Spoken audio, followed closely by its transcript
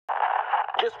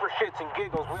Just for shits and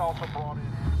giggles, we also brought in...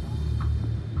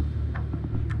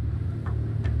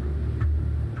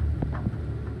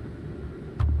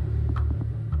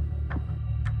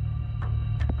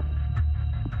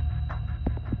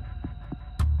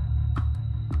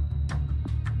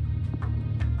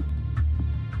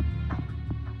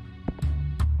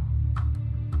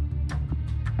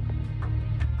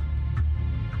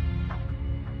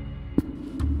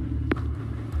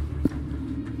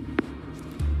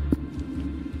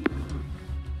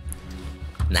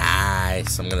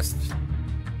 Nice. I'm gonna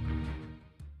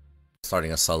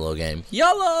starting a solo game.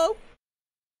 YOLO.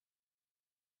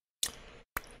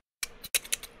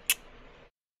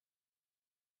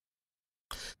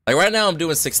 Like right now, I'm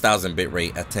doing 6,000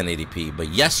 bitrate at 1080p, but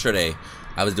yesterday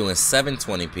I was doing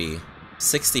 720p,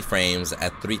 60 frames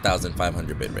at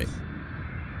 3,500 bitrate.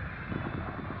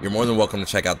 You're more than welcome to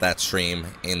check out that stream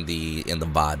in the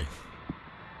VOD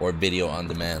or video on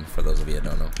demand for those of you that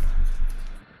don't know.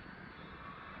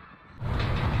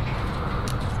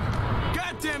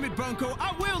 God damn it, Bunko!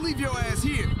 I will leave your ass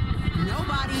here.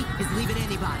 Nobody is leaving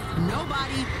anybody.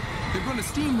 Nobody. They're gonna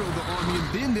steamroll the army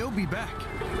and then they'll be back.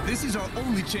 This is our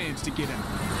only chance to get out.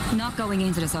 Not going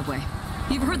into the subway.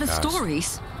 You've heard the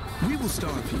stories. We will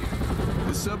starve here.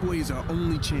 The subway is our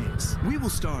only chance. We will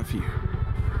starve here.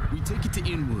 We take it to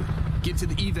Inwood, get to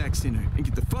the evac center, and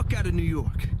get the fuck out of New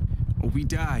York. Or we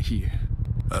die here.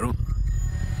 I don't...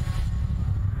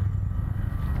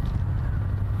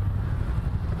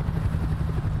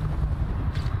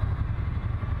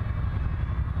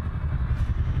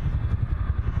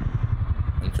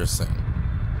 Interesting.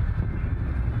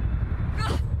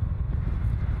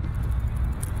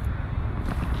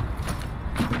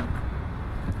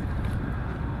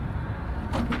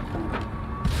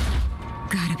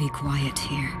 Gotta be quiet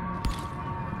here.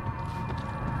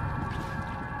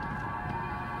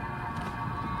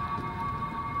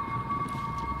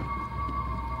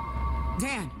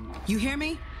 Dan, you hear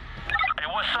me? Hey,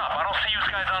 what's up? I don't see you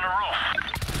guys on the roof.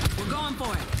 We're going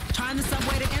for it. Trying the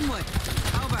subway to Inwood.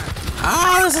 Over.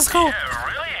 Ah, this is cool. Yeah,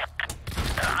 really?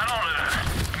 I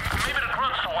don't... maybe the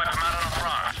grunts will wipe them out on the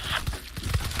Bronx.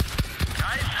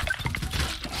 Guys?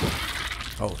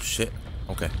 Oh, shit.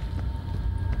 Okay.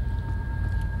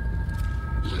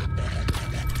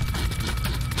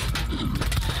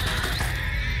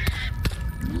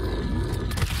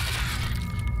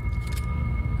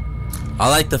 I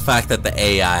like the fact that the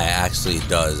AI actually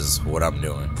does what I'm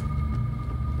doing.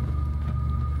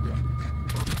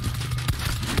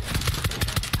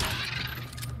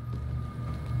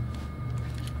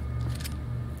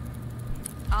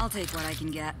 I'll take what I can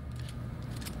get.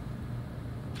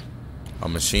 A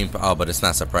machine. Oh, but it's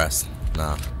not suppressed.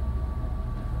 No.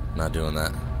 Not doing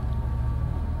that.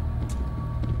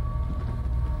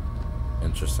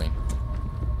 Interesting.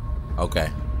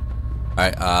 Okay.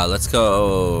 Alright, let's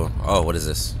go. Oh, what is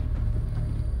this?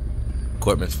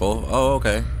 Equipment's full. Oh,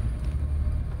 okay.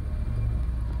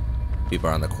 People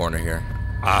are on the corner here.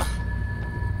 Ah.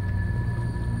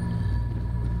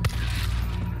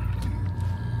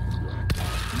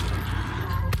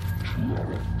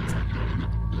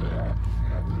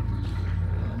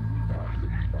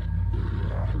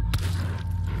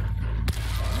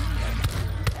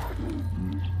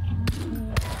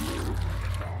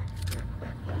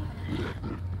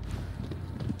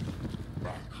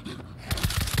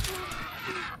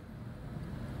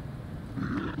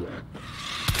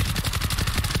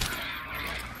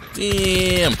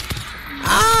 Damn.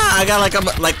 Ah, I got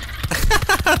like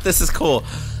this is cool.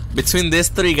 Between these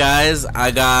three guys, I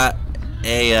got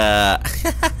a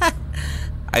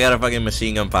I got a fucking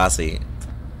machine gun posse.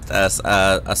 That's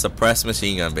a suppressed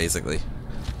machine gun, basically.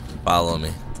 Follow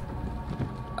me.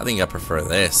 I think I prefer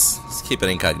this. Let's keep it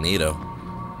incognito.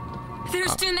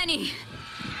 There's too many.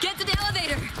 Get to the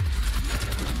elevator.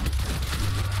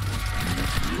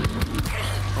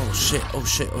 Oh shit, oh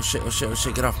shit, oh shit, oh shit, oh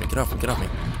shit. Get off me, get off me, get off me.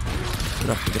 Get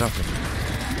off me, get off me.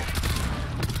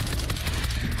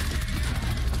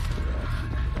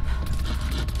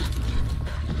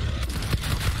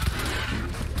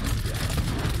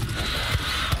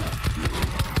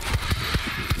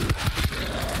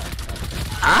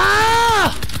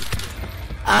 Ah!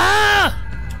 Ah!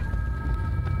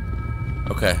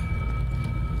 Okay.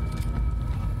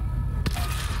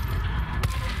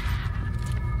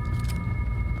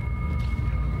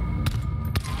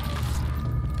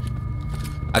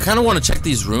 I kind of want to check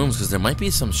these rooms because there might be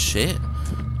some shit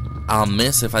I'll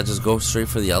miss if I just go straight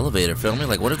for the elevator. Feel me?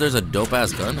 Like, what if there's a dope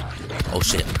ass gun? Oh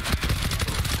shit.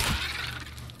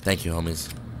 Thank you,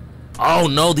 homies. Oh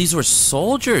no, these were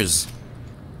soldiers.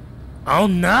 Oh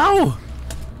no.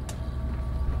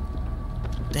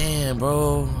 Damn,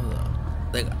 bro.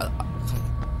 They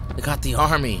got the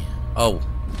army. Oh.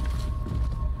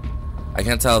 I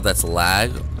can't tell if that's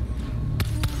lag.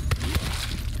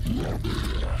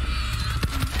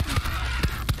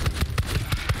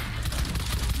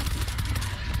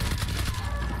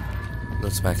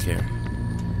 What's back here?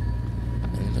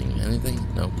 Anything?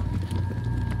 Nope.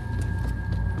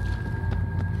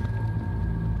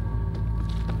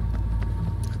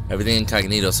 Everything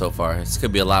incognito so far. This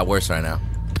could be a lot worse right now.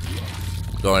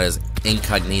 Going as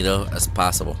incognito as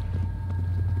possible.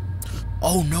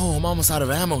 Oh no, I'm almost out of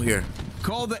ammo here.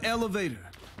 Call the elevator.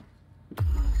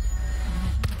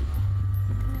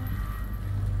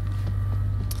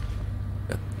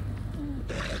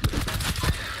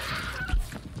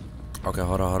 Okay,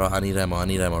 hold on. I need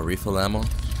ammo. Refill ammo.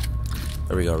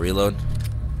 There we go, reload.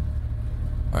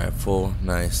 Alright, full,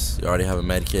 nice. You already have a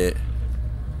med kit.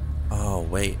 Oh,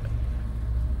 wait.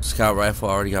 Scout rifle,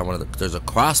 I already got one of the. There's a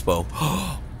crossbow.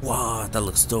 Wow, that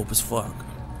looks dope as fuck.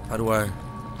 How do I?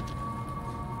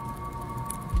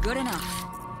 Good enough.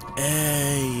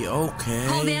 Hey, okay.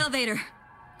 Hold the elevator.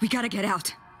 We gotta get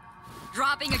out.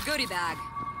 Dropping a goodie bag.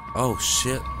 Oh,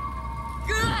 shit.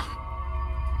 Ugh.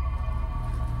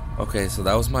 Okay, so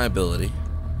that was my ability.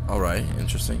 Alright,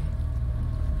 interesting.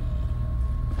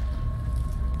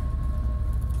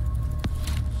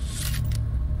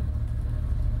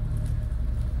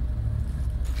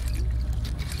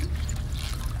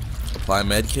 Apply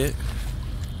med kit.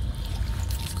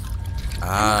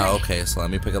 Ah, okay, so let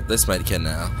me pick up this med kit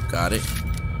now. Got it.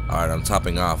 Alright, I'm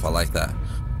topping off. I like that.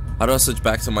 How do I switch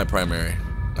back to my primary?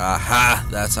 Aha,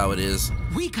 that's how it is.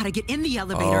 We gotta get in the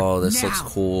elevator. Oh, this now. looks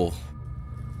cool.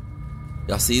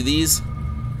 Y'all see these?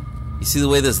 You see the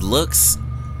way this looks?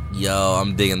 Yo,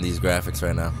 I'm digging these graphics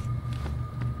right now.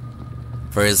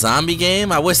 For a zombie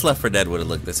game, I wish Left 4 Dead would have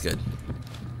looked this good.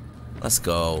 Let's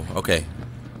go. Okay.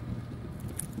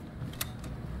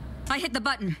 I hit the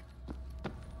button.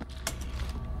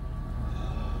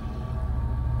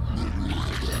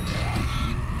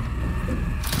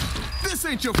 This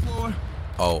ain't your floor.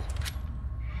 Oh.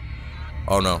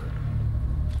 Oh no.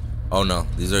 Oh no.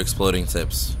 These are exploding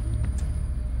tips.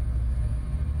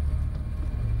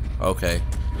 Okay.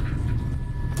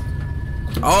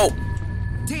 Oh!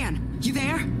 Dan, you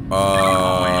there?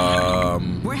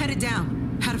 Um. We're headed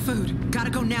down. Out of food. Gotta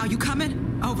go now. You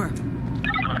coming? Over. Look,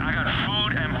 I got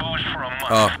food and booze for a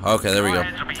month. Oh, okay, there we go. My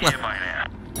heads will be here by now.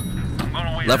 I'm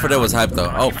gonna wait Left 4 Dead was hyped though.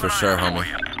 Oh, Keep for an eye sure, out homie. for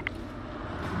you.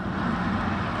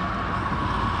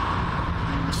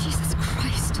 Jesus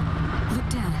Christ. Look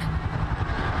down.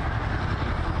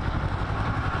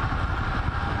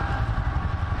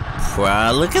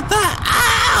 Wow, look at that!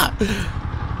 Ah!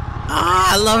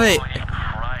 Ah, I love it! Holy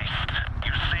Christ.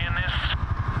 You seeing this?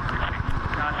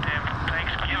 Goddamn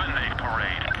Thanksgiving Day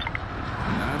parade.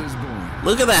 Night is born.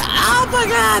 Look at that! Oh my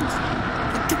god!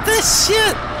 Look at this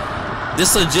shit!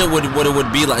 This legit what it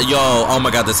would be like. Yo, oh my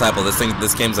god, Disciple, this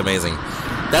game's amazing.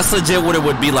 That's legit what it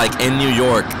would be like in New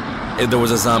York if there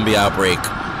was a zombie outbreak.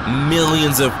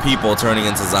 Millions of people turning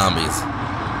into zombies.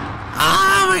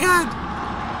 Oh my god!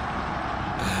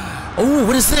 Oh,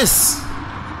 what is this?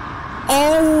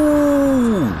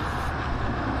 Oh!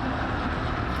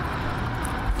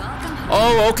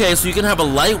 Oh, okay, so you can have a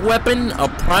light weapon, a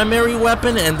primary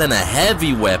weapon, and then a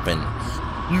heavy weapon.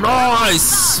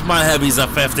 Nice! My heavy's a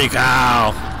 50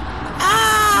 cal.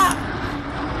 Ah!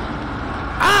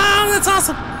 Ah, that's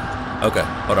awesome. Okay,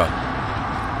 hold on.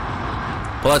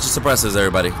 Pull out your suppressors,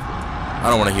 everybody. I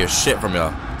don't want to hear shit from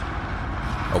y'all.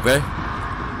 Okay?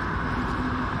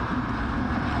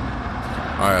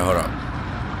 Alright, hold on.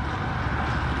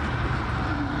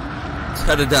 Let's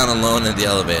head it down alone in the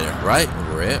elevator, right?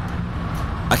 Rip.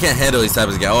 I can't handle these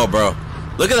types of guys. Oh, bro.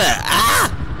 Look at that. Ah!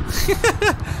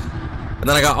 And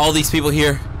then I got all these people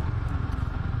here.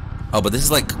 Oh, but this is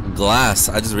like glass.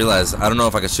 I just realized. I don't know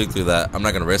if I can shoot through that. I'm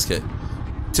not going to risk it.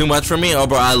 Too much for me? Oh,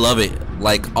 bro, I love it.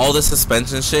 Like, all this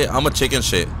suspension shit. I'm a chicken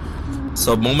shit.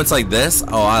 So, moments like this.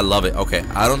 Oh, I love it. Okay.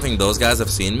 I don't think those guys have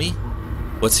seen me.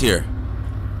 What's here?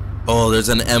 Oh, there's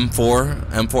an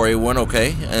M4A1.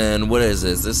 Okay. And what is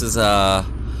this? This is,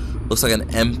 looks like an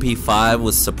MP5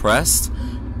 was suppressed.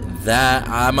 That,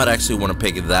 I might actually want to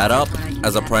pick that up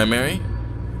as a primary.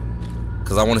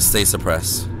 Because I want to stay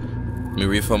suppressed. Let me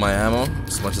refill my ammo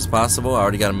as much as possible. I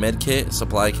already got a med kit,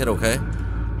 supply kit, okay.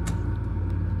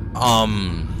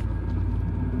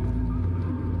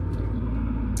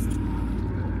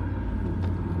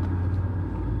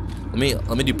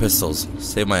 Let me do pistols.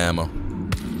 Save my ammo.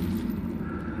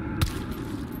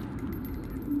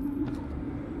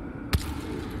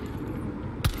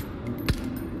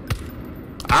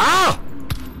 Ah!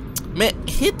 Man,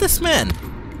 hit this man.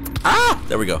 Ah!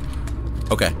 There we go.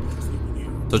 Okay.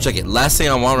 So check it. Last thing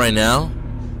I want right now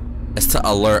is to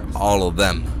alert all of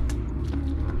them.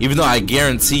 Even though I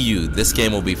guarantee you this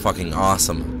game will be fucking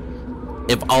awesome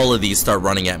if all of these start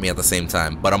running at me at the same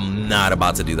time. But I'm not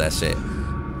about to do that shit.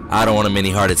 I don't want a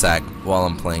mini heart attack while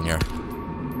I'm playing here.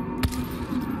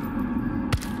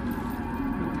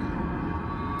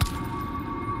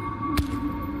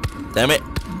 Damn it.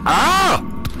 Ah!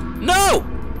 No!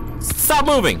 Stop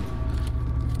moving!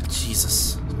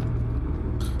 Jesus.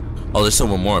 Oh, there's still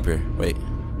one more up here. Wait.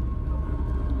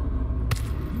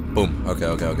 Boom. Okay,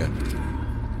 okay, okay.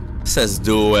 Says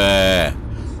do it.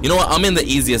 You know what? I'm in the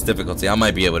easiest difficulty. I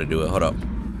might be able to do it. Hold up.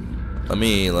 Let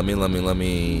me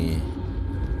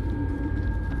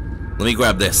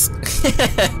grab this.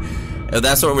 If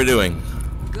that's what we're doing.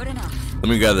 Good enough. Let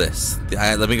me grab this.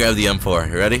 Let me grab the M4.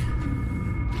 You ready?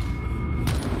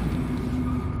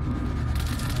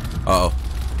 Uh-oh.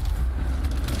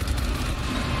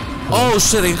 Oh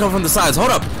shit, they can come from the sides. Hold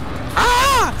up.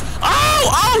 Ah!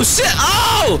 Oh! Oh shit!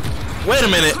 Oh! Wait a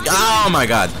minute. Oh my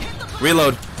god.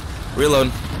 Reload.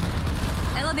 Reload.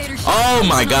 Oh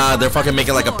my god, they're fucking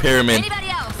making like a pyramid.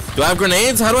 Do I have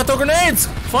grenades? How do I throw grenades?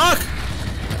 Fuck!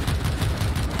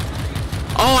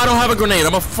 Oh, I don't have a grenade.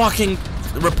 I'm a fucking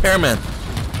repairman.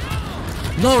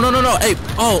 No, no, no, no. Hey,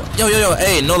 oh, yo, yo, yo.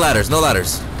 Hey, no ladders, no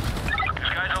ladders. This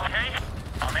guy's okay?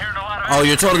 I'm hearing a lot of... Oh,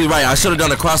 you're totally right. I should have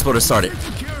done a crossbow to start it.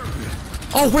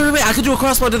 Oh, wait, wait, wait. I could do a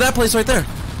crossbow to that place right there.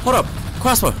 Hold up.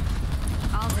 Crossbow.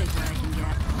 I'll take what I can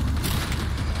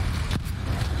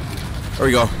get. There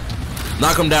we go.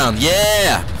 Knock him down.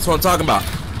 Yeah! That's what I'm talking about.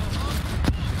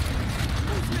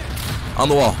 On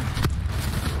the wall.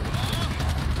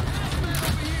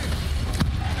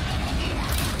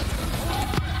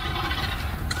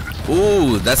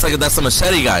 Ooh, that's a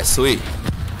machete guy. Sweet.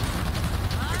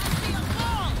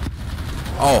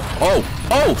 Oh, oh,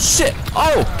 oh, shit.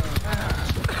 Oh!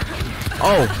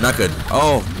 Oh, not good.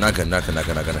 Oh, not good, not good, not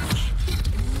good, not good.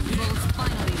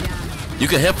 You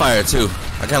can hip fire too.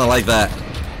 I kind of like that.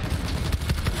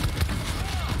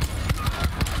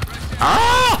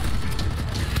 Ah!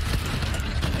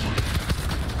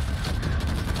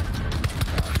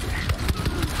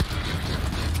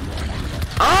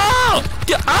 Oh!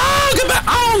 Oh! Get back!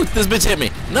 Oh! This bitch hit me.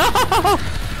 No!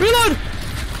 Reload!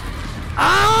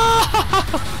 Ah!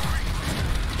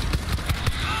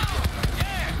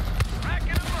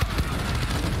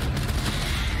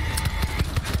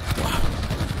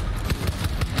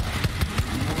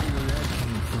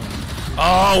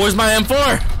 Oh, where's my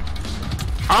M4?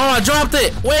 Oh, I dropped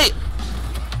it. Wait.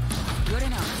 Good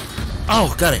enough.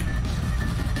 Oh, got it.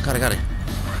 Got it, got it.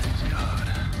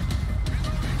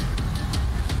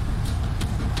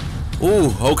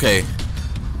 Ooh, okay.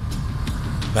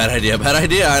 Bad idea,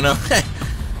 I know.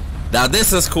 Now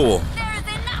this is cool. There's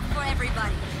enough for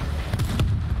everybody.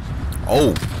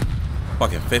 Oh.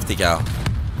 Fucking 50 cal.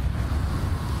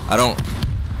 I don't...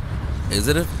 Is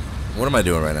it a... What am I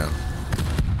doing right now?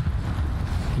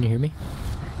 Can you hear me?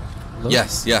 Hello?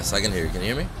 Yes, yes, I can hear you. Can you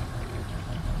hear me?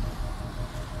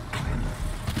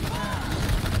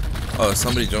 Oh,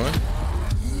 somebody joined?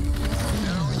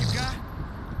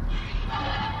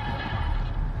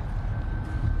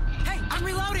 Hey, I'm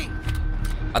reloading.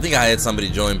 I think I had somebody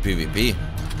join PvP.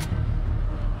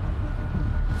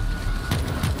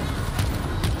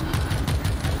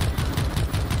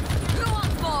 Who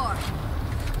wants more?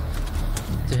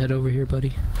 To head over here,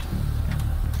 buddy.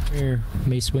 Here,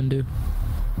 Mace Windu.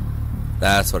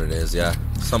 That's what it is, yeah.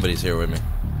 Somebody's here with me.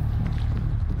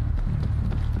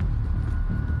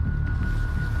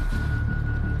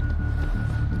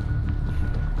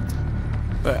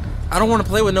 But I don't want to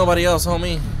play with nobody else,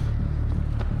 homie.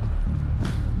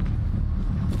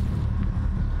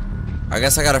 I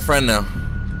guess I got a friend now.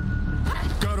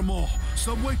 Got them all.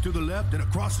 Subway to the left and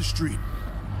across the street.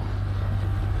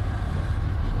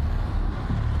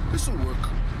 This'll work.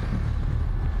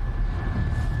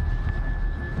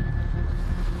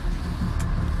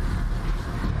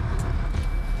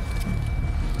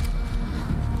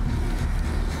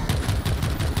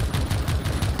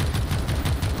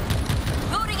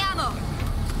 Loading ammo.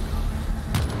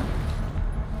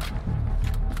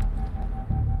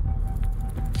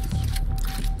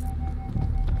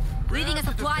 Leaving a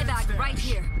supply bag right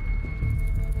here.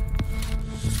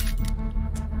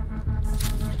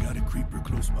 Got a creeper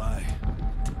close by.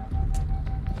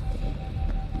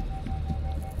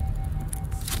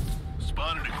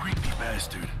 Spotted a creepy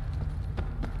bastard.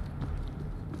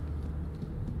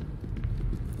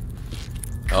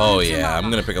 Oh yeah, I'm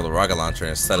gonna pick up the rocket launcher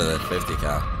instead of the 50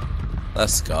 cal.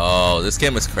 Let's go. This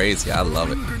game is crazy. I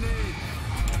love it.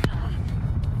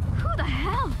 Who the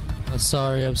hell?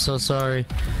 sorry. I'm so sorry.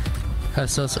 I'm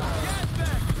so sorry.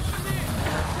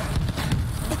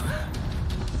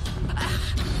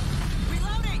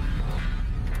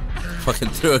 Fucking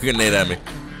threw a grenade at me.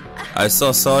 I'm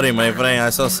so sorry, my friend.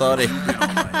 I'm so sorry. Guys,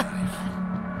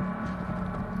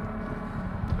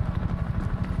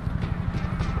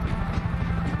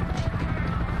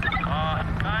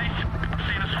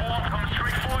 see the swarm coming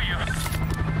straight for you.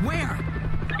 Where?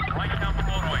 Right down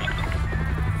Broadway.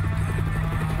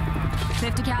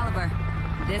 50 caliber.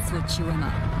 This would chew him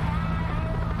up.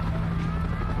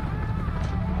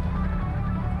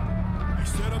 I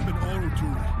set up an auto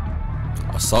turret.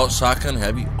 Assault shotgun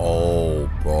heavy. Oh,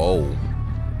 bro.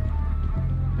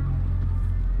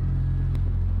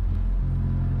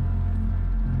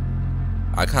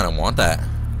 I kind of want that.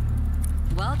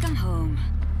 Welcome home.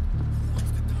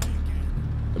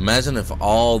 Imagine if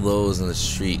all those in the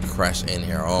street crash in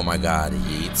here. Oh my god,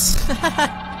 yeets.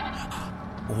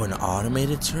 Oh, an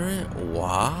automated turret?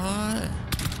 What?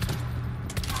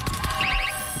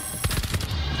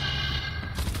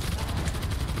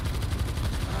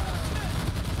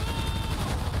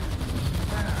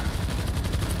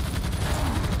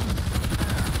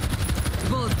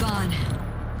 Bullet gone.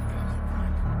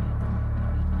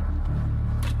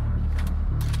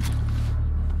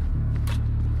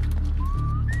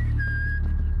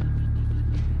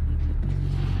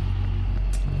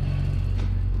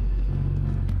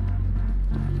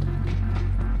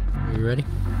 Are you ready?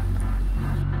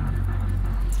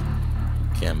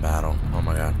 Can't battle. Oh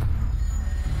my god.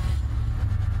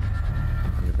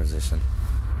 In your position.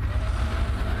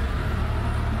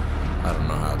 I don't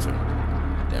know how to.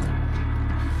 Damn it.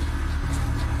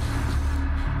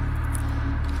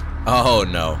 Oh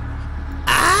no.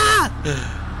 Ah!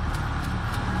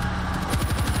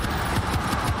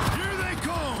 Here they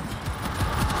come!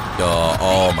 Yo,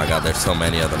 oh my god, there's so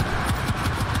many of them.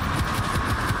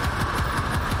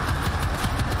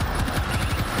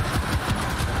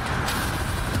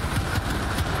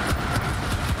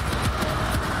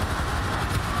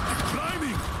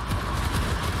 Climbing!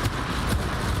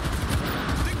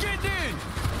 They're getting in!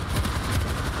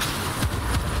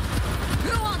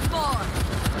 Who wants more?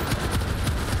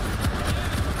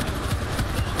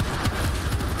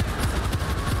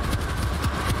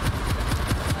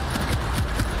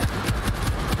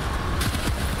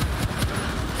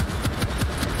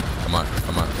 Come on,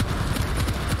 come on.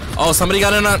 Oh, somebody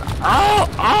got in on. Oh,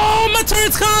 oh, my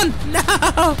turret's gone. No.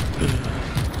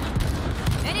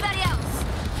 Anybody else?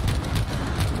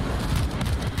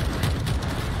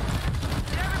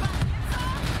 Did everybody get some?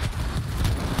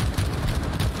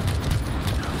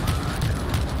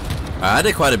 I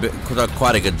did quite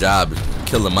a good job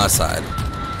killing my side.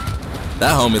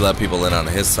 That homie let people in on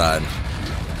his side.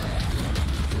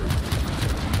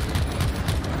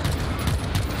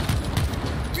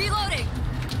 Reloading.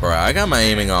 Bro, I got my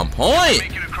aiming on point.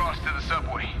 Make it across to the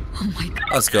subway. Oh my god.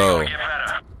 Let's go. Get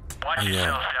better. Watch Yeah.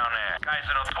 yourselves down there. Guy's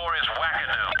a notorious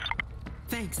wackadoo.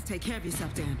 Thanks. Take care of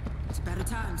yourself, Dan. It's better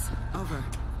times. Over.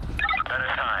 Better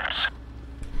times.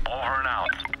 Over and out.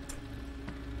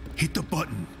 Hit the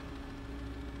button.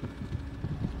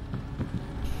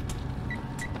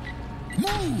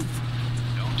 Move!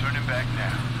 No turning back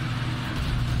now.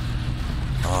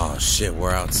 Oh shit,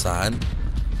 we're outside.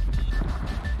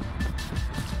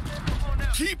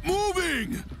 Keep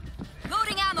moving!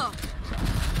 Loading ammo.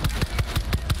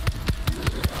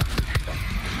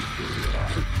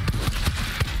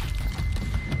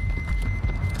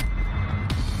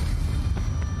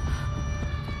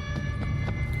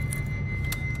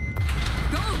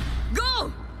 Go!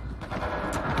 Go!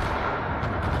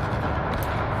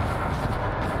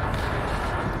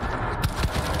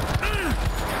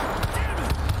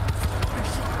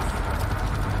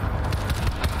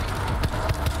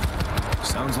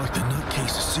 Sounds like the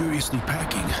nutcase is seriously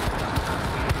packing.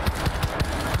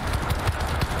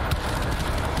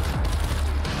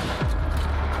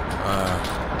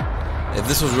 If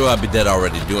this was real, I'd be dead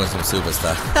already doing some super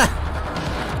stuff.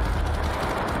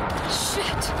 Shit.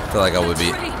 I feel like I would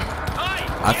be. Train.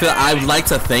 I'd like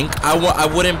to think I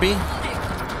wouldn't be,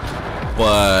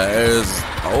 but it's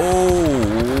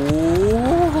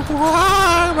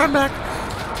run back.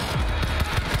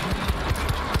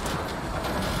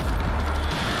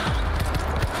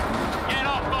 Get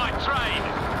off my train!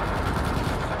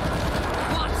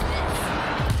 Watch this.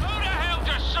 Who the hell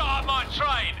just shot at my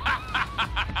train?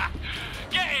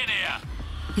 Get in here!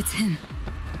 It's him.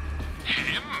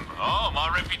 Him? Oh, my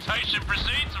reputation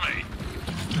precedes me.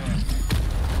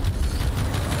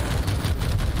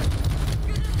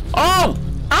 Oh!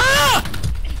 Ah!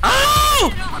 Oh!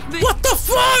 Get off me. What the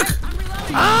fuck?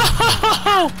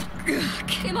 Oh! Get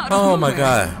him out of Oh my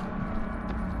nowhere.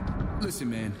 god. Listen,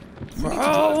 man. We need to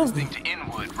drive this thing to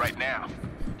Inwood right now.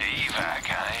 Evac,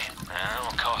 eh?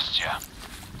 That'll cost you.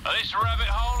 This rabbit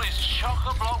hole is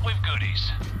chock-a-block with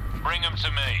goodies. Bring them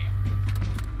to me.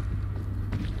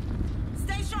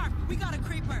 Stay sharp. We got a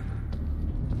creeper.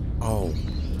 Oh.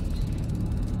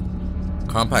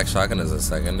 Compact shotgun is a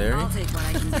secondary? I'll take what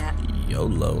I can get.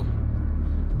 YOLO.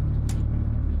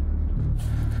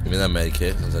 Give me that med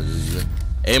kit since I just used it.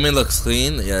 Aiming looks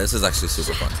clean. Yeah, this is actually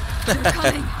super fun. They're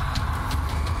coming.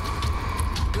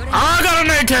 Good I got a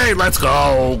med kit! Let's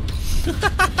go!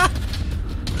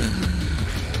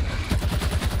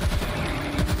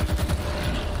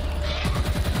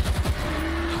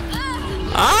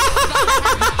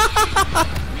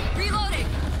 Reloading.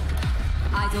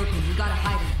 Eyes open. You gotta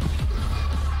hide it.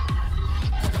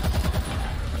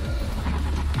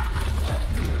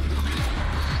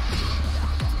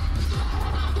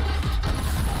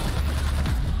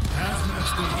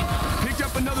 Picked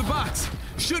up another box.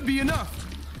 Should be enough.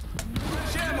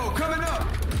 Shammo coming up.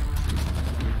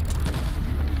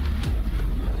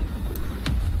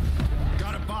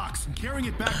 Got a box. I'm carrying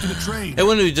it back to the train. Hey,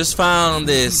 Windu, we just found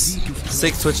this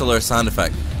sick Twitch alert sound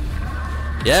effect.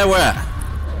 Yeah, where at?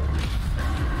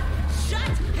 Shut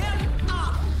him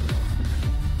up.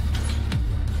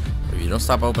 You don't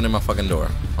stop opening my fucking door,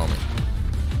 homie.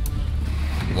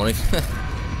 You wanna...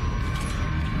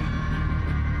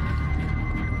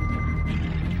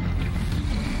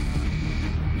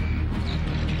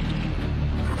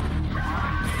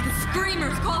 The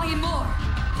screamer's calling in more.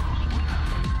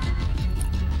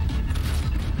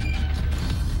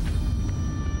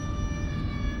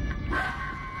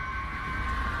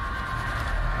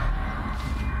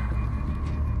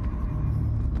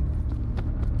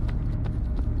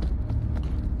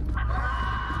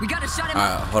 We gotta shut him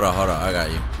up. Alright, hold on, I got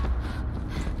you.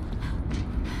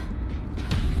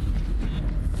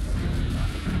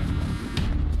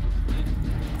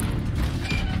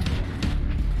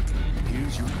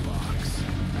 Here's your box.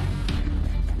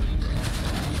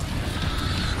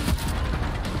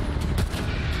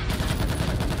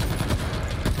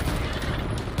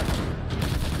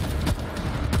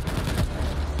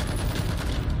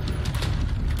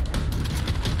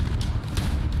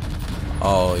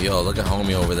 Oh, yo, look at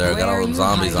homie over there. Got all them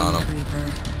zombies on him.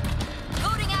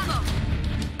 Loading ammo.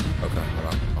 Okay, hold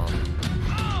on.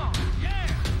 Oh, yeah!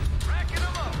 Racking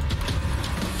them up.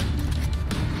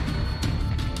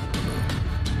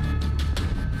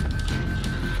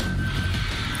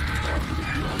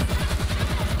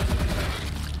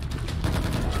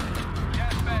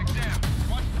 Gas back down.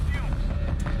 Watch the fumes.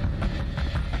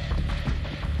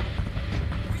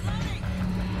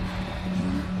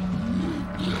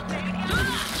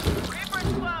 Reaper's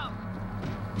close.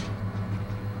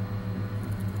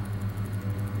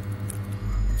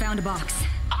 Found a box.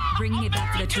 Bringing it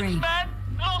back to the train. Man,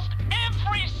 lost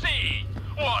every seed.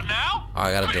 What now? Oh,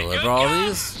 I gotta Pretty deliver good, all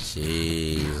guys. these?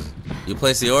 Jeez. You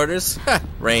place the orders?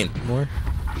 Rain. More?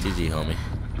 GG, homie.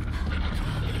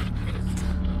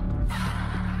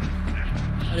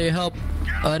 I need help.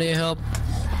 I need help.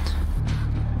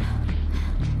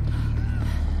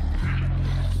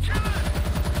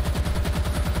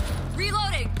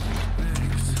 Reloading.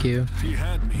 Thank you. He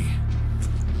had me.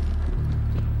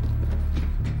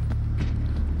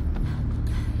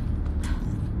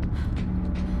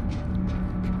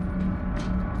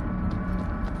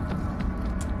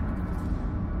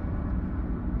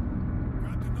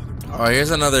 Oh,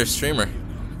 here's another streamer.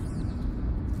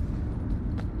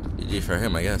 GG for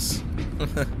him, I guess.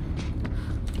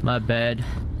 My bad.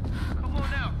 Come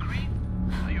on now, creep.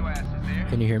 Are you asses there?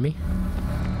 Can you hear me?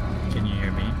 Can you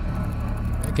hear me?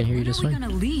 I can hear you When just are we fine.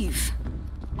 gonna leave?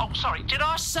 Oh, sorry. Did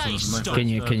I say stop? Can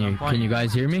you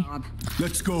guys hear me? Bob.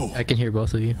 Let's go. I can hear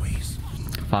both of you.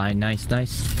 Fine, nice.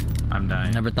 I'm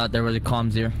dying. Never thought there was a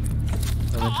comms here.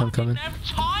 I'm coming. Didn't have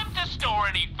time to store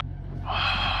any. Oh,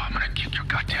 I'm gonna kick your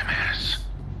goddamn ass.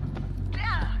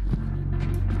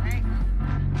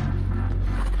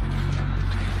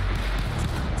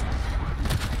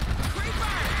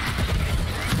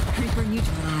 Creeper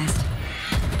neutralized.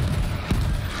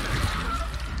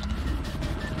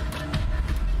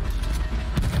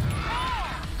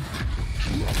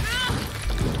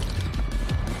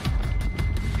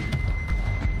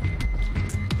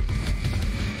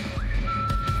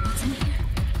 What's in here?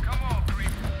 Come on,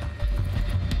 creep.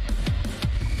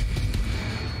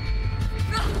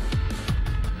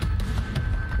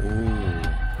 Ooh.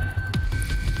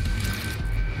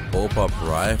 Bullpup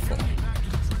rifle.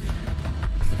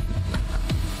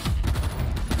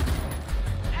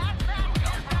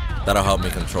 That'll help me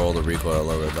control the recoil a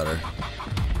little bit better.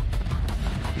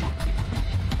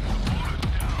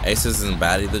 Aces isn't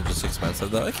bad either, just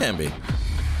expensive though. It can be.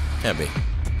 Can't be.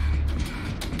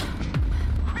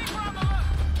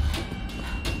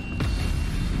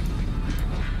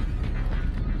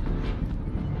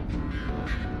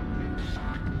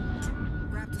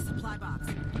 Grab the supply box.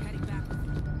 Heading back.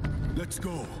 Let's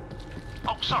go.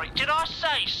 Oh, sorry, did I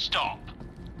say stop?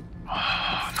 Oh,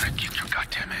 I'm gonna kick your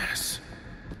goddamn ass.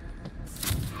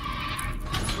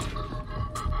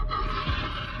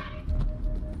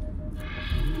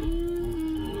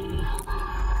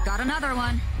 Got another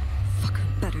one. Fucker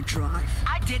better drive.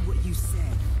 I did what you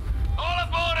said. All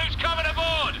aboard who's coming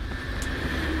aboard!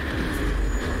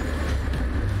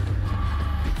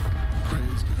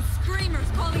 The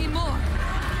screamer's calling in more.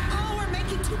 Oh, we're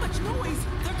making too much noise.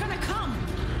 They're gonna come.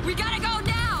 We gotta go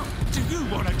now. Do you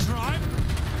wanna drive?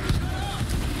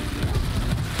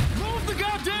 Move the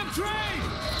goddamn train!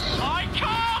 I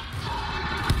can't!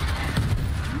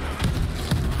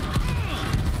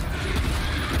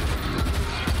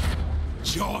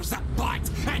 Jaws that bite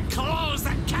and claws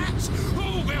that catch!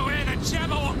 Who will hear the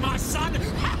jabber of my son?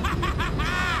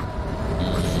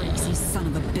 Crazy son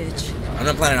of a bitch. I'm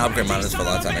not planning to upgrade monitors for a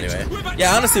long time anyway.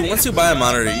 Yeah, honestly, once you buy a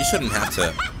monitor, you shouldn't have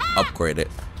to upgrade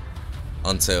it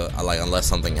until unless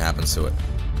something happens to it.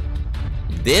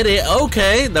 Did it?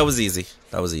 Okay, that was easy.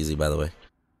 That was easy, by the way.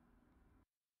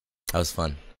 That was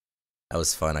fun. That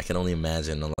was fun. I can only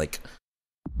imagine like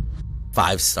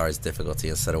 5 stars difficulty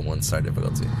instead of 1 star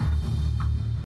difficulty.